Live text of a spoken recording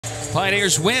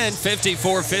Pioneers win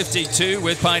 54-52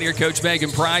 with Pioneer coach Meagan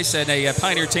Price and a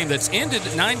Pioneer team that's ended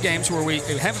 9 games where we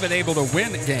haven't been able to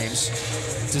win games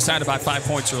decided by 5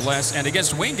 points or less. And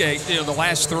against Wingate, the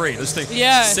last 3. This thing,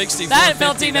 yeah, 64, that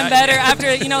felt even better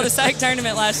after the SAC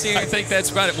tournament last year. I think that's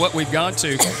about what we've gone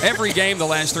to. Every game, the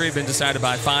last 3 have been decided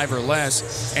by 5 or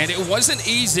less. And it wasn't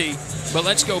easy, but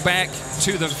let's go back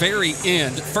to the very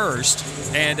end first.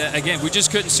 And again, we just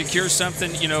couldn't secure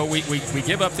something. We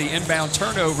give up the inbound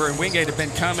turnover, and Wingate have been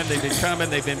coming.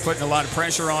 They've been putting a lot of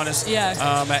pressure on us.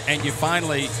 Yeah. And you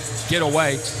finally get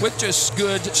away with just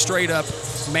good, straight-up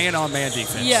man-on-man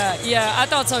defense. Yeah, I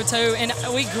thought so too. And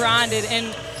we grinded,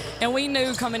 and we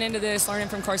knew coming into this, learning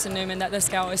from Carson Newman, that the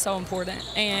scout is so important.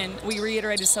 And we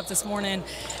reiterated stuff this morning.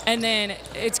 And then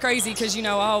it's crazy because, I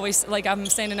always, I'm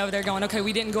standing over there going, okay,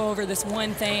 we didn't go over this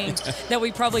one thing that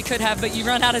we probably could have, but you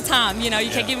run out of time. You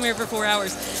can't keep them here for 4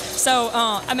 hours. So,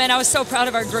 I was so proud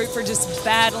of our group for just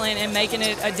battling and making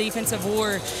it a defensive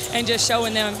war and just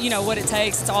showing them, what it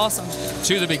takes. It's awesome.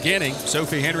 To the beginning,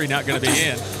 Sophie Henry not going to be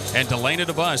in. And Delana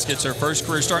DeBus gets her first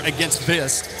career start against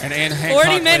this. And Ann Hancock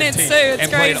 40 minutes, too. It's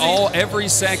and crazy. Played every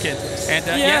second.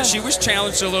 And, she was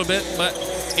challenged a little bit, but,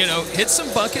 hit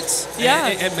some buckets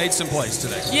and made some plays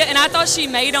today. Yeah, and I thought she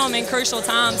made them in crucial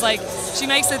times. She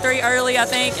makes the 3 early, I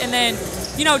think, and then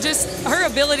just her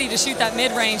ability to shoot that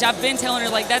mid-range. I've been telling her,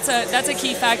 that's a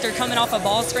key factor coming off a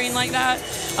ball screen like that.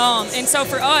 And so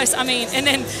for us, and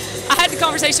then I had the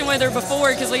conversation with her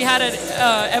before because we had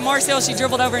at Marcel, she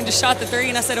dribbled over and just shot the 3,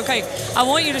 and I said, okay, I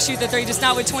want you to shoot the 3, just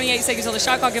not with 28 seconds on the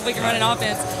shot clock if we can run an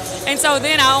offense. And so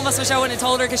then I almost wish I wouldn't have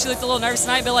told her because she looked a little nervous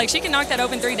tonight, but she can knock that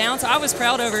open 3 down, so I was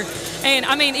proud of her. And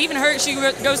even her, she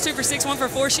goes 2 for 6, 1 for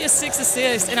 4. She has 6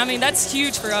 assists, and that's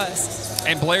huge for us.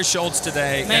 And Blair Schultz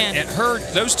today, and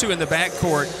those 2 in the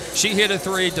backcourt, she hit a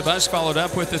 3, DeBus followed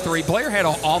up with the 3. Blair had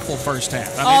an awful first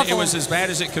half. It was as bad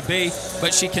as it could be,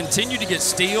 but she continued to get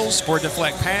steals or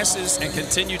deflect passes and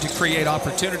continued to create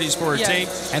opportunities for her team,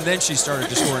 and then she started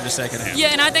to score in the second half. Yeah,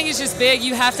 and I think it's just big.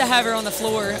 You have to have her on the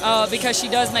floor because she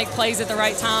does make plays at the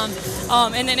right time,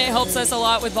 and then it helps us a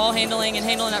lot with ball handling and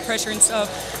handling that pressure and stuff.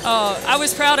 I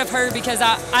was proud of her because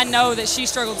I know that she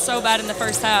struggled so bad in the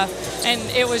first half, and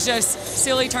it was just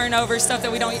silly turnovers, stuff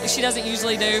that she doesn't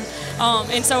usually do.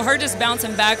 And so her just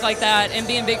bouncing back like that and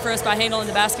being big for us by handling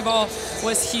the basketball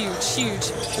was huge.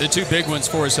 The 2 big ones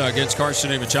for us against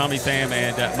Carson Newman, Jami Pham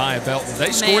and Maya Belton.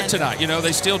 They scored tonight.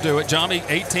 They still do it. Jami,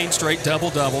 18 straight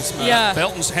double-doubles.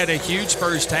 Belton's had a huge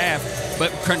first half,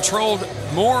 but controlled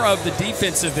more of the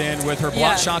defensive end with her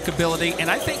block shot ability, and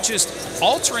I think just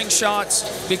altering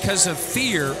shots because of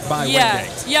fear by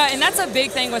Wingate. Yeah, and that's a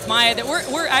big thing with Maya, that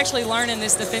we're actually learning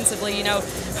this defensively.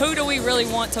 Who do we really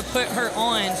want to put her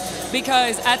on?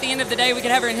 Because at the end of the day, we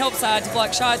could have her in help side to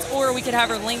block shots, or we could have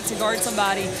her linked to guard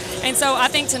somebody. And so I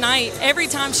think tonight, every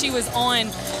time she was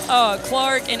on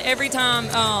Clark and every time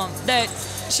that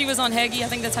she was on Heggie, I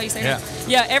think that's how you say it.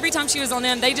 Yeah, every time she was on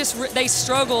them, they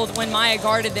struggled when Maya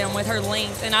guarded them with her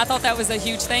length, and I thought that was a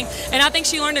huge thing. And I think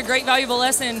she learned a great, valuable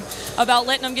lesson about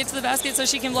letting them get to the basket so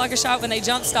she can block a shot when they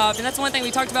jump stopped. And that's one thing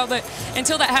we talked about, but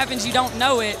until that happens, you don't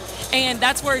know it. And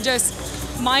that's where just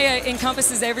Maya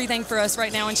encompasses everything for us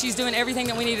right now, and she's doing everything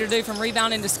that we need her to do, from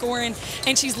rebounding to scoring,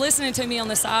 and she's listening to me on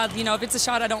the side. If it's a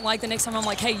shot I don't like, the next time I'm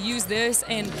like, hey, use this.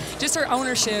 And just her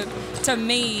ownership to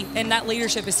me and that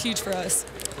leadership is huge for us.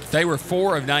 They were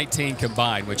 4 of 19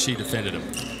 combined when she defended them.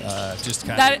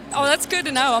 That's good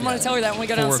to know. I'm going to tell her that when we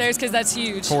go downstairs because that's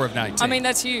huge. 4 of 19.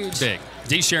 That's huge. Big.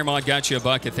 Dee Shermont got you a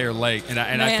bucket there late, and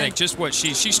I think just what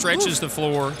she stretches the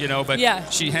floor, but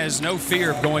she has no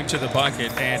fear of going to the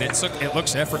bucket, and it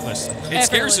looks effortless. It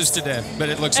scares us to death, but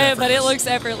it looks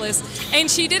effortless. And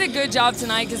she did a good job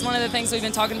tonight, because one of the things we've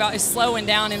been talking about is slowing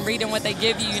down and reading what they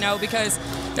give you, because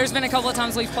there's been a couple of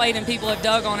times we've played and people have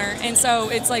dug on her, and so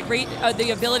it's like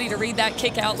the ability to read that,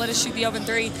 kick out, let us shoot the open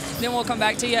 3, then we'll come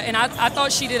back to you. And I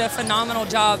thought she did a phenomenal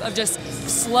job of just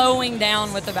slowing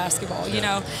down with the basketball,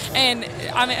 and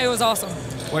it was awesome.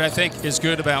 What I think is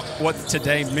good about what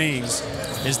today means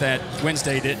is that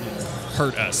Wednesday didn't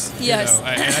hurt us. Yes.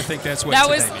 And I think that's what that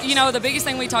today was, means. The biggest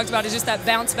thing we talked about is just that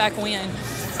bounce back win.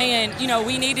 And,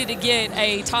 we needed to get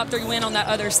a top 3 win on that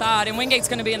other side, and Wingate's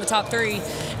going to be in the top 3.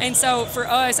 And so for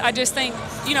us, I just think,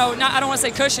 I don't want to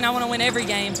say cushion, I want to win every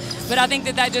game, but I think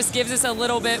that just gives us a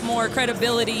little bit more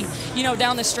credibility, you know,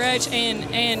 down the stretch.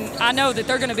 And I know that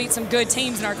they're going to beat some good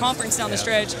teams in our conference down the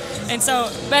stretch. And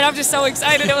so, but I'm just so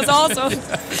excited. It was awesome.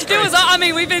 It was. I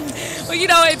mean, we've been, you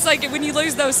know, it's like when you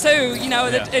lose those two, you know,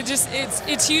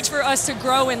 it's huge for us to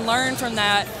grow and learn from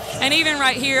that. And even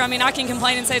right here, I mean, I can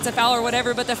complain and say it's a foul or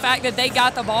whatever, but the fact that they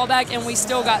got the ball back and we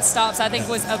still got stops, I think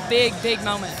was a big, big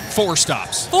moment. 4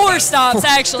 stops. 4 stops,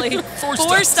 actually.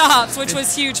 4 stops, which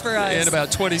was huge for us. In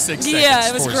about 26 seconds. Yeah,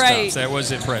 it was great. Stops. That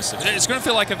was impressive. It's going to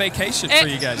feel like a vacation for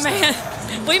you guys.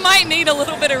 Man, we might need a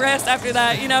little bit of rest after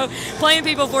that. You know, playing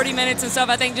people 40 minutes and stuff,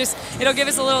 I think just it'll give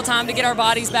us a little time to get our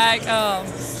bodies back,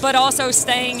 but also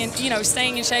staying in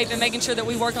shape and making sure that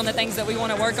we work on the things that we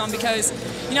want to work on because,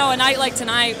 you know, a night like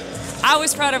tonight, I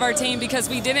was proud of our team because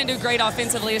we didn't do great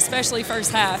offensively, especially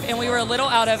first half, and we were a little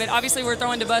out of it. Obviously, we're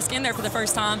throwing DeBusk in there for the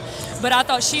first time, but I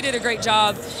thought she did a great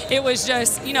job. It was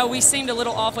just, you know, we seemed a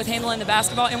little off with handling the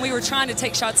basketball, and we were trying to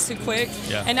take shots too quick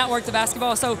and not work the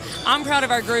basketball. So I'm proud of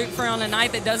our group for on a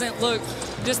night that doesn't look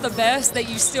just the best, that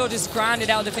you still just grind it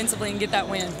out defensively and get that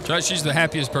win. Josh, she's the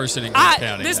happiest person in Greene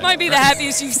County. This might be the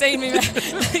happiest you've seen me.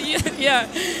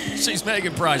 Yeah. She's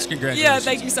Meagan Price. Congratulations. Yeah,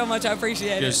 thank you so much. I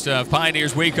appreciate it. Good stuff.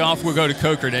 Pioneers week off. We'll go to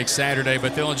Coker next Saturday,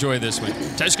 but they'll enjoy this one.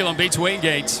 Tusculum beats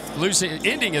Wingate,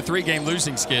 ending a 3-game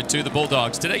losing skid to the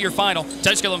Bulldogs. Today, your final,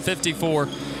 Tusculum 54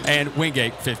 and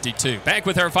Wingate 52. Back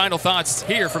with our final thoughts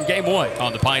here from Game 1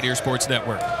 on the Pioneer Sports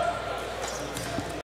Network.